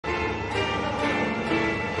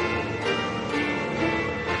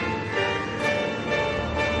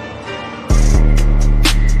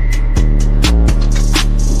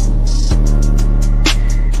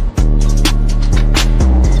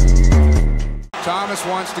Thomas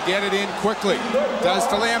wants to get it in quickly. Does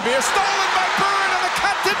to Lambier. Stolen by Bird on the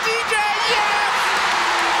cut to DJ. Yes!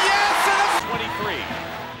 Yes! And 23.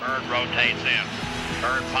 Bird rotates in.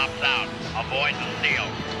 Bird pops out. Avoids the steal.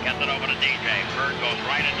 Gets it over to DJ. Bird goes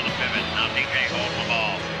right into the pivot. Now DJ holds the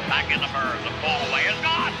ball. Back in the Bird. The fall away is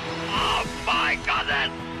gone. Oh my goodness!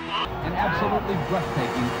 An absolutely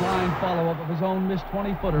breathtaking flying follow-up of his own missed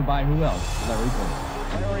 20-footer by who else? Larry Bird.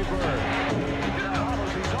 Larry Bird.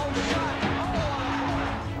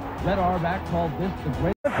 Red Auerbach called this the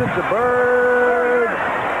great. It's a Bird,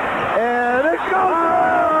 and it goes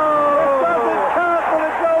through. It doesn't count, but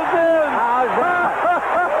it goes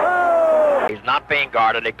in. He's not being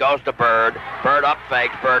guarded. It goes to Bird. Bird up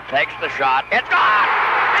fakes. Bird takes the shot. It's gone!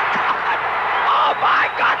 It's gone! Oh my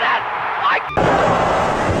goodness!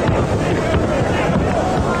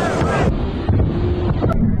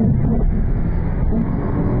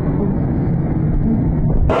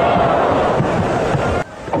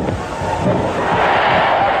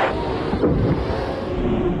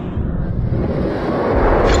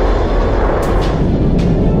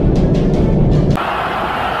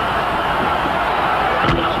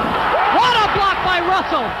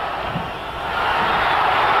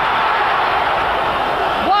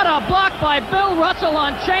 What a block by Bill Russell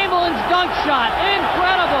on Chamberlain's dunk shot.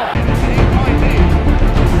 Incredible.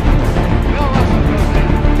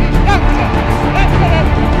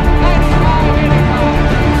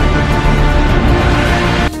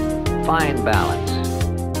 Fine balance.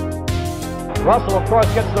 Russell, of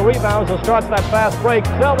course, gets the rebounds and starts that fast break.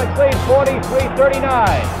 Celtics lead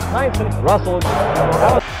 43-39. Heinsohn, Russell.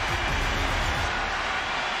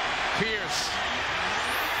 Pierce.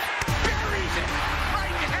 Buries it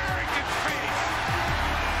right in Harrington's face.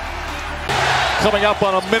 Coming up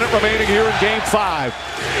on a minute remaining here in Game 5.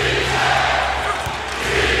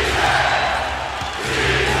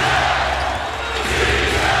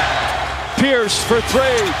 Pierce for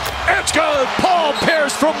three. It's good. Paul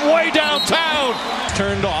Pierce from way downtown.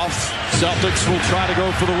 Turned off. Celtics will try to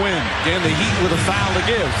go for the win. Again, the Heat with a foul to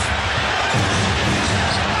give.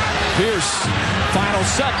 Pierce, final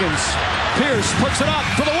seconds. Pierce puts it up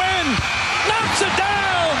for the win. Knocks it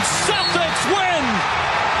down. Celtics win.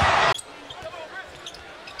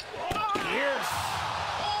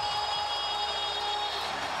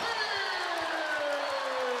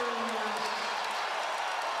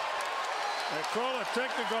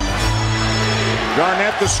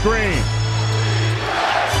 Garnett the screen.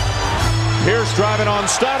 Pierce driving on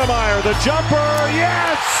Stoudemire. The jumper.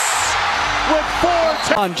 Yes! With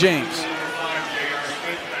 4 on James.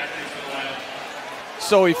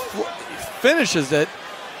 So he finishes it,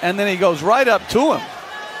 and then he goes right up to him.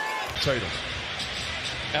 Tatum.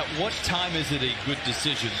 At what time is it a good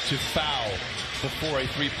decision to foul before a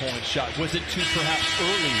three-point shot? Was it too perhaps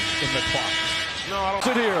early in the clock? No, I don't.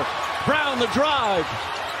 Sit here. Brown the drive.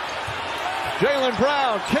 Jaylen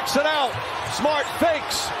Brown kicks it out. Smart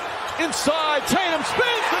fakes. Inside. Tatum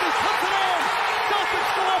spins and he puts it in.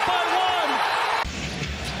 Celtics go up by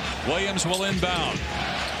 1. Williams will inbound.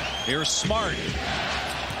 Here's Smart.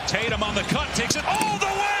 Tatum on the cut. Takes it all the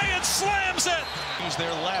way and slams it. He's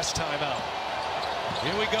their last time out.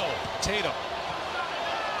 Here we go. Tatum.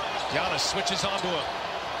 Giannis switches onto him.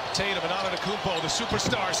 Tatum and Antetokounmpo, the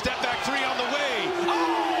superstar. Step back three on the way.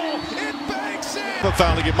 Oh, it banks in. The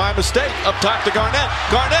foul to get my mistake. Up top to Garnett.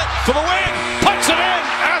 Garnett for the win. Puts it in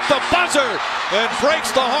at the buzzer and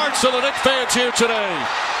breaks the hearts of the Knicks fans here today.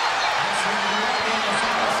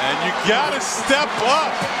 And you got to step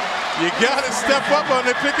up. You got to step up on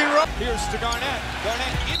the pick and roll. Here's to Garnett.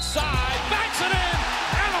 Garnett inside. Backs it in.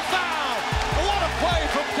 And a foul. What a play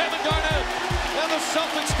from Kevin Garnett. And the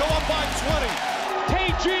Celtics go up by 20.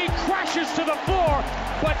 KG crashes to the floor,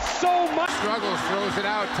 but so much. Struggles, throws it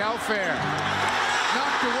out. Telfair.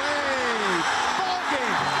 Knocked away. Ball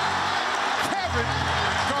game. Kevin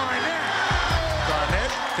Garnett.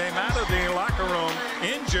 Garnett came out of the locker room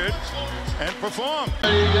injured and performed.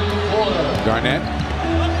 Garnett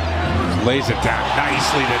lays it down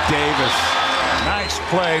nicely to Davis. Nice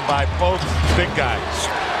play by both big guys.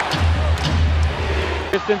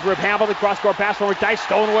 Pistons rip Hamilton, cross-court pass forward, Dice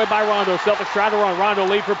stolen away by Rondo. Celtics try to run. Rondo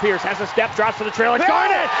lead for Pierce. Has a step, drops to the trail. It's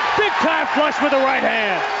Garnett! Big-time flush with the right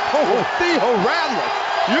hand. Oh, Theo Ratliff.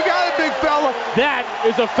 You got it, big fella. That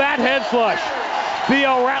is a fat head flush.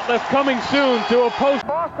 Theo Ratliff coming soon to a post.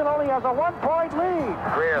 Boston only has a 1-point lead.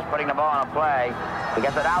 Greer's putting the ball on a play. He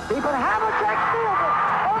gets it out deep and Havlicek steals it.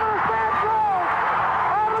 Over the San Jones.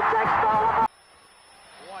 Havlicek stole it.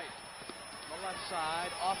 White on the left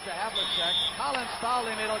side, off to Havlicek. Collins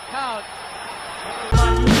fouling, it'll count.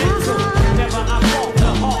 Never I fought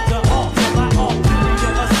the halt, my halt,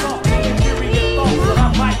 furious assault, furious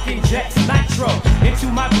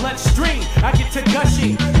to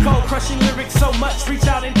gushing, cold crushing lyrics so much, reach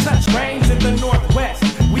out and touch. Rains in the Northwest,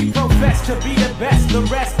 we profess to be the best. The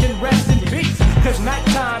rest can rest in peace, cause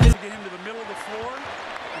nighttime is. Get him to the middle of the floor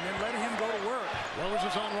and then let him go to work. Rose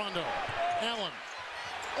is on Rondo. Allen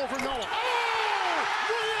over Noah. Oh!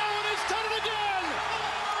 Ray Allen has done it again!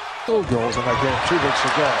 Two goals in that game 2 weeks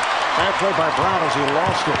ago. Bad play by Brown as he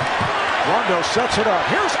lost it. Rondo sets it up.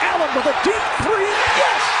 Here's Allen with a deep three.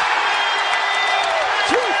 Yes!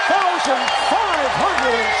 2,561.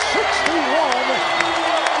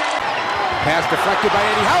 Pass deflected by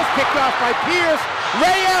Eddie House, picked off by Pierce.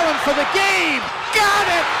 Ray Allen for the game. Got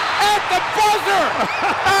it at the buzzer.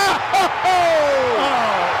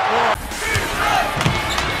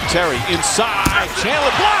 Terry inside.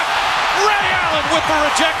 Chandler blocked. Ray Allen with the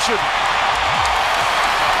rejection.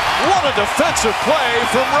 What a defensive play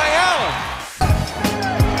from Ray Allen.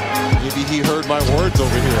 Maybe he heard my words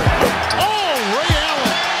over here. Oh, Ray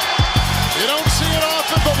Allen. You don't see it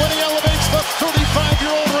often, but when he elevates the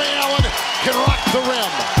 35-year-old Ray Allen can rock the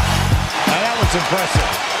rim. Now that was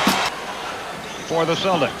impressive for the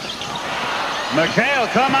Celtics.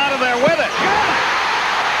 McHale come out of there with it.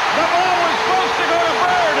 The ball was supposed to go to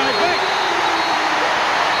Bird, I think.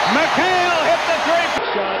 McHale hit the three.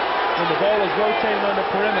 Shot when the ball was rotating on the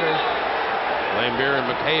perimeter. Lambier and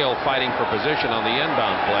McHale fighting for position on the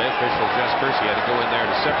inbound play. Official Jess Kersey had to go in there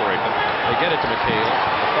to separate them. They get it to McHale.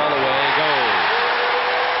 The fall away goes.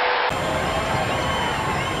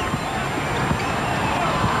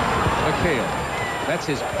 McHale. That's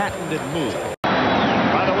his patented move.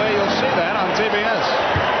 By the way, you'll see that on TBS.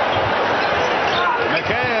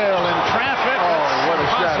 McHale in traffic. Oh, what a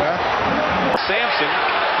shot, huh? Sampson.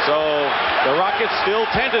 So the Rockets still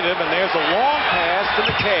tentative, and there's a long pass to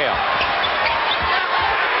McHale.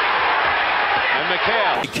 And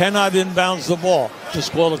McHale. He cannot inbounds the ball.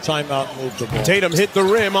 Just call a timeout and move the ball. Tatum hit the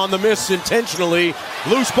rim on the miss intentionally.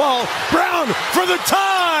 Loose ball. Brown for the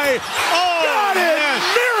tie. Oh, got it! Yes.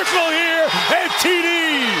 Miracle here at TD.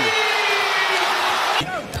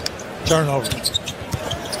 Turnover.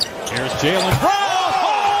 Here's Jalen Brown.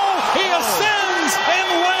 Oh, he ascends and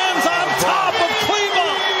lands on top of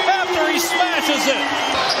Cleveland after he smashes it.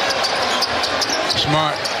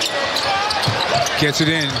 Smart gets it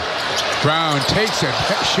in. Brown takes a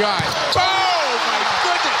shot. Oh, my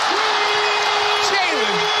goodness.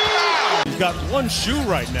 Jalen Brown. He's got one shoe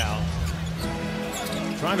right now.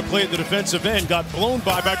 Trying to play at the defensive end. Got blown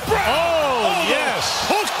by Brown. Oh, yes.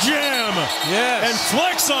 Hook jam. Yes. And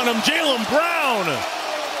flex on him, Jalen Brown.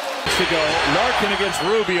 To go, Larkin against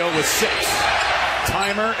Rubio with 6.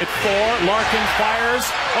 Timer at 4. Larkin fires.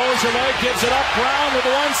 Ojale gives it up. Brown with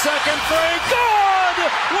 1 second free. Good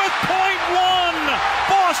with .1.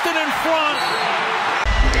 Boston in front.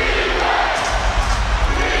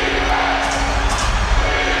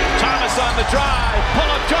 Thomas on the drive.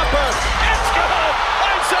 Pull-up jumper. It's good.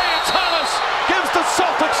 Isaiah Thomas gives the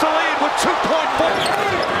Celtics the lead with 2.4.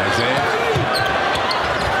 Isaiah.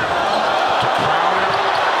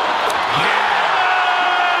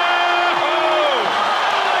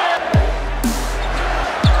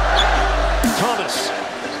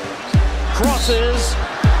 Crosses,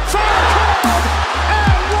 foul called,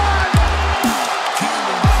 and 1.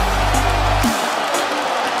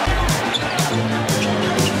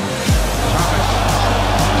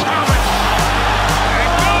 Thomas.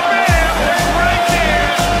 And go man, right there.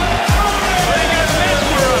 They got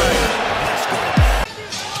mesmerized.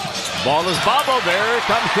 Ball is bobbled. There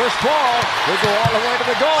comes Chris Paul. He'll go all the way to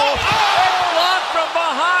the goal. And blocked from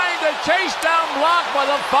behind. A chase down block by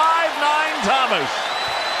the 5'9" Thomas.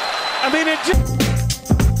 I mean, it just...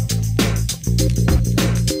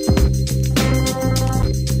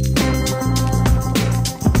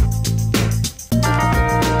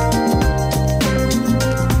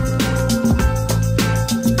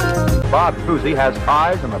 Bob Cousy has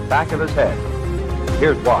eyes on the back of his head.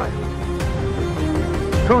 Here's why.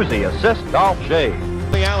 Cousy assists Dolph Shea.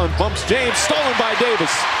 Allen bumps James, stolen by Davis.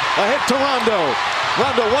 Ahead to Rondo.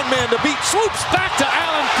 Rondo, one man to beat, swoops back to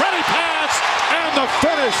Allen. Pretty pass, and the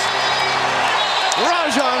finish.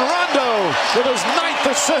 Rajon Rondo with his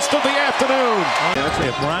 9th assist of the afternoon. That's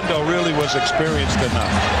if Rondo really was experienced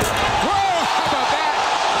enough. Whoa, how about that?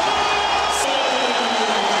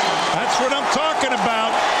 That's what I'm talking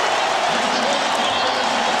about.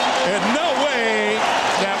 In no way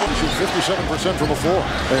that was 57% from the floor.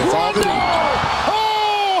 Rondo!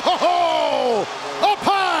 Oh, ho, ho! Up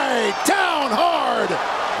high, down hard.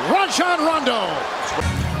 Rajon Rondo.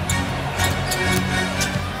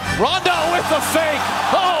 Rondo with the fake.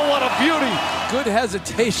 Oh, what a beauty. Good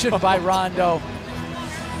hesitation by Rondo.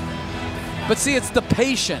 But see, it's the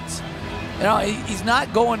patience. You know, he's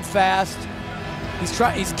not going fast.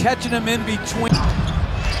 He's catching him in between.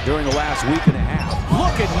 During the last week and a half.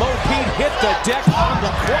 Look at Mo Pete hit the deck on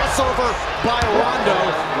the crossover by Rondo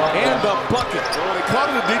and the bucket. Well, they call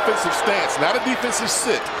it a defensive stance, not a defensive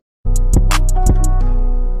sit.